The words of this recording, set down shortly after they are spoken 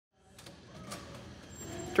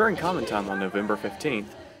During Common Time on November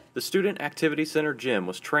 15th, the Student Activity Center gym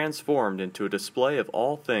was transformed into a display of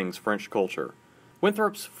all things French culture.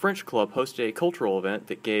 Winthrop's French Club hosted a cultural event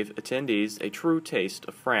that gave attendees a true taste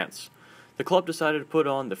of France. The club decided to put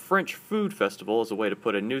on the French Food Festival as a way to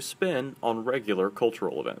put a new spin on regular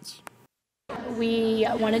cultural events. We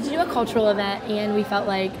wanted to do a cultural event, and we felt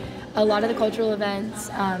like a lot of the cultural events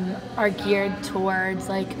are geared towards,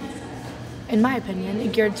 in my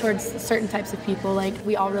opinion, geared towards certain types of people.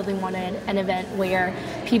 We all really wanted an event where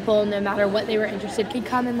people, no matter what they were interested, could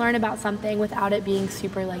come and learn about something without it being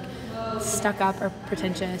super stuck up or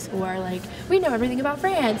pretentious, or we know everything about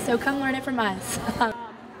France, so come learn it from us.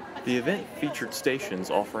 The event featured stations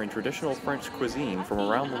offering traditional French cuisine from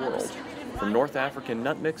around the world. From North African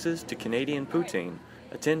nut mixes to Canadian poutine,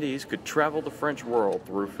 attendees could travel the French world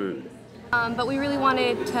through food. But we really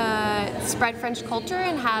wanted to spread French culture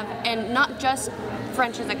and not just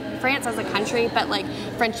France as a country, but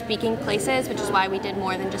French-speaking places, which is why we did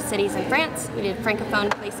more than just cities in France. We did francophone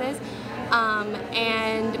places.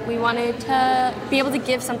 And we wanted to be able to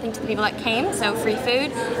give something to the people that came, so free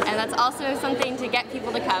food, and that's also something to get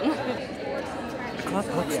people to come. The club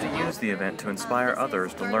hopes to use the event to inspire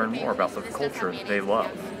others to learn more about the culture that they love.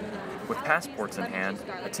 With passports in hand,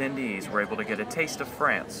 attendees were able to get a taste of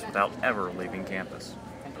France without ever leaving campus.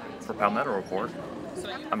 For Palmetto Report,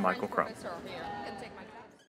 I'm Michael Crump.